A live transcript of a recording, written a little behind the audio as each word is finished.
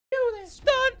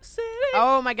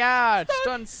Oh my God!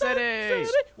 Stunt City.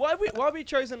 Why have we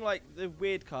chosen like the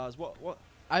weird cars? What?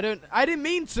 I didn't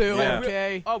mean to. Yeah.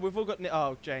 Okay. Oh, we've all got.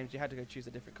 Oh, James, you had to go choose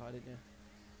a different car, didn't you?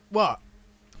 What?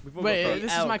 We've all Wait, got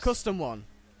this is my custom one.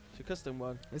 It's your custom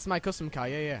one. This is my custom car.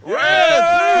 Yeah.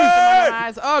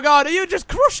 Yeah! Oh God! You just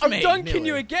crushed me. I'm dunking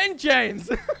you again, James.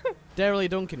 They're really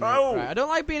dunking me. Oh. Right, I don't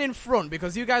like being in front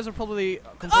because you guys are probably.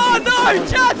 Oh no,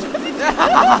 Chad!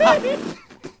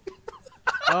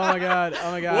 Oh my God!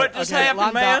 Oh my God! What just Okay, happened,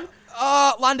 land man? that.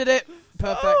 Oh, landed it.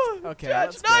 Perfect. Okay.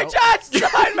 Let's No, go. Chad!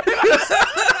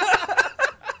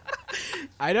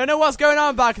 I don't know what's going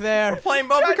on back there. Playing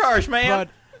bumper cars, man. But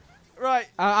Right.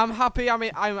 I'm happy.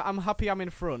 I'm happy. I'm in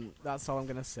front. That's all I'm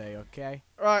gonna say. Okay.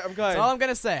 Right, I'm going. That's all I'm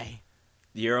gonna say.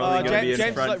 You're only going to be in James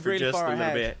is, front like, for really just far a little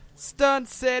ahead. bit. Stunt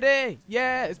City.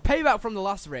 Yeah, it's payback from the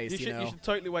last race. You know. should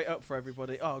totally wait up for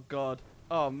everybody. Oh God.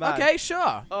 Oh man. Okay,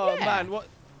 sure. Oh Yeah. man, what?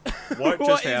 What What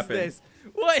just is happened? this?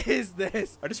 What is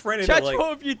this? I just ran into Chad, like... what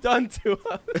have you done to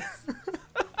us?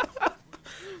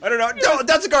 I don't know. No,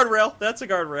 that's a guardrail. That's a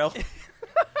guardrail.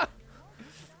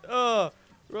 Oh,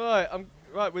 right.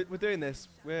 We're doing this.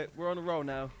 We're on a roll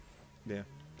now. Yeah.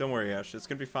 Don't worry, Ash. It's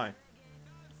going to be fine.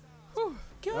 Oh,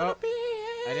 I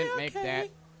didn't make that.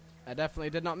 I definitely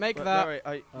did not make Right, that.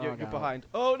 right, Oh, you're God. behind.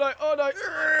 Oh no! Oh no!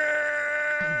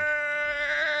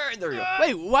 There we go.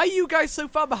 Wait, why are you guys so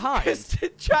far behind? Because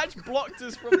Chad blocked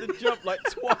us from the jump like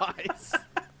twice.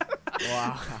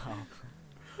 Wow.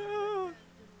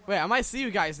 Wait, I might see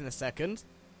you guys in a second.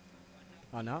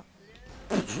 Oh no.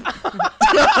 Chad,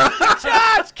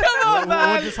 come on, What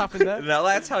man! just happened there? Now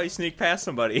that's how you sneak past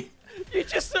somebody. You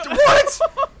just What?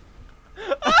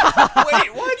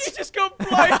 Wait, what? You just got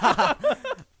blown.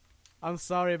 I'm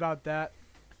sorry about that.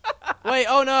 Wait,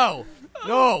 oh no!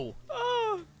 No!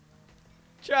 Oh.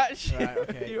 Chad, Right,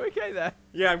 okay. you okay there?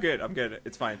 Yeah, I'm good. I'm good.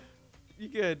 It's fine. You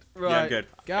good? Right. Yeah, I'm good.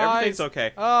 Guys. Everything's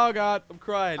okay. Oh god. I'm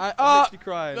crying. I- I'm literally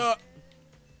crying. No.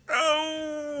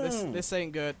 Oh! This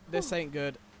ain't good. This ain't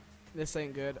good. This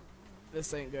ain't good.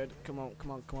 This ain't good. Come on,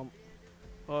 come on, come on.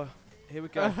 Oh, here we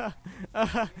go.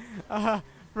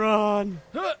 Run!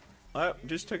 I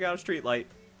just took out a street light.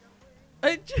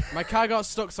 My car got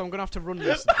stuck, so I'm gonna have to run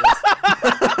most of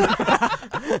this.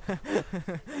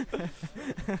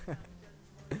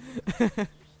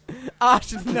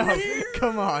 Ash, no!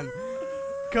 Come on!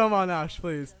 Come on, Ash,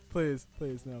 please, please,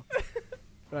 please, no.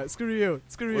 Right, screw you,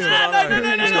 screw you. No!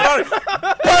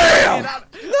 Bam!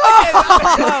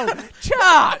 No!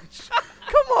 Charge!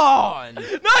 Come on!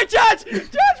 No, Judge!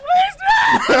 Judge, please,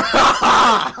 no!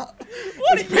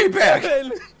 What It's are you payback.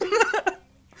 doing?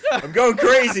 I'm going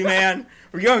crazy, man.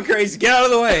 We're going crazy. Get out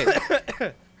of the way.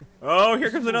 Oh, here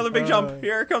comes another big jump.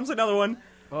 Here comes another one.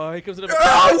 Oh, here comes another.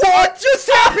 Oh, what just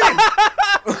happened?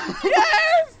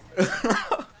 Yes!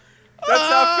 That's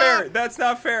not fair. That's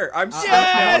not fair. I'm stuck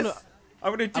Yes! now.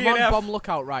 I'm gonna I'm on DNF. bomb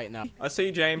lookout right now. I see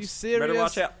you, James. You serious? Better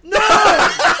watch out. No!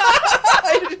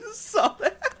 I just saw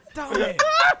that. Damn it!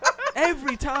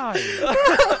 Every time!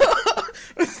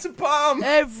 It's a bomb.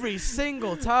 Every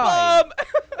single time!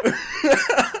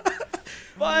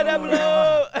 Fire down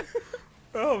below!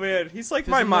 Oh man, he's like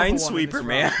There's my another one in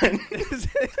minesweeper, this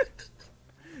man.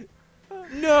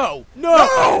 No!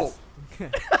 No!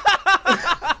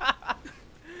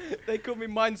 They call me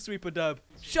Minesweeper Dub.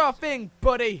 Sure thing,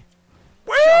 buddy!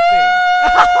 Woo! Sure thing.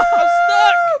 I'm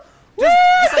stuck!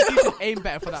 Just like you should aim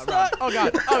better for that round. Stuck. Oh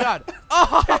god, oh god.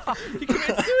 Oh! You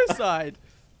committed suicide.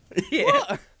 Yeah.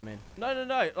 What? Man.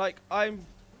 No. Like, I'm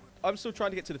still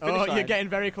trying to get to the finish line. Oh, you're getting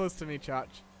very close to me, Chach.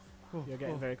 You're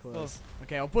getting very oh. close.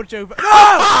 Okay, I'll budge over.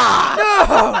 No!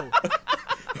 No!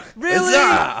 Really?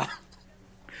 Huzzah!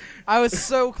 I was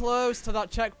so close to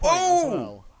that checkpoint as Oh!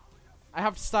 well. I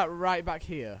have to start right back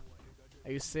here.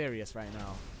 Are you serious right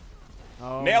now?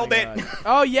 Oh Nailed my it. God.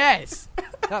 Oh yes!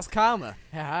 That's karma.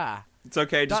 Haha. It's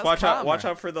okay. Just That's watch out. karma. Watch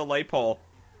out for the light pole.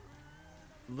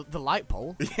 The light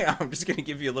pole? Yeah, I'm just gonna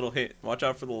give you a little hint. Watch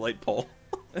out for the light pole.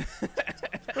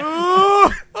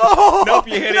 Oh! Nope,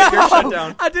 you hit it. You're shut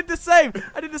down. I did the same.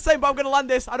 But I'm gonna land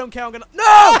this. I don't care. I'm gonna.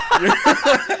 No!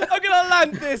 I'm gonna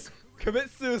land this. Commit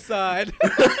suicide.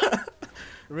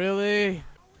 Really?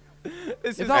 This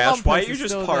If is that Ash, lamp why post you is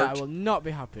just still there, I parked? will not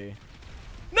be happy.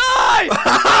 No! No,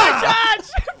 Judge!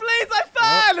 Please, I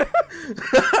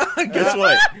fell! Guess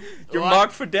what? You're What?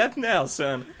 marked for death now,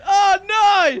 son. Oh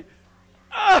no!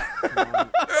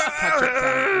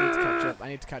 Catch up time. I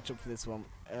need to catch up for this one.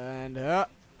 And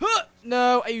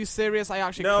no, are you serious? I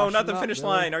actually No, crashed not in the that, finish really?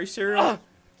 line. Are you serious? No!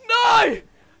 No!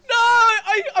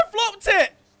 I flopped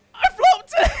it! I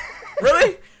flopped it!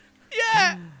 Really?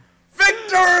 Yeah!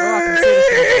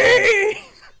 Victory!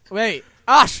 Wait,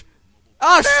 Ash!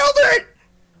 Ash! Nailed it!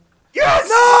 Yes!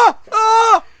 No! Oh!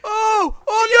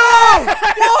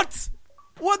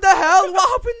 What the hell? What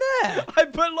happened there? I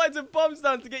put loads of bombs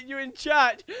down to get you in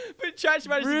chat, but chat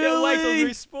managed to get away, so I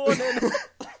was respawning.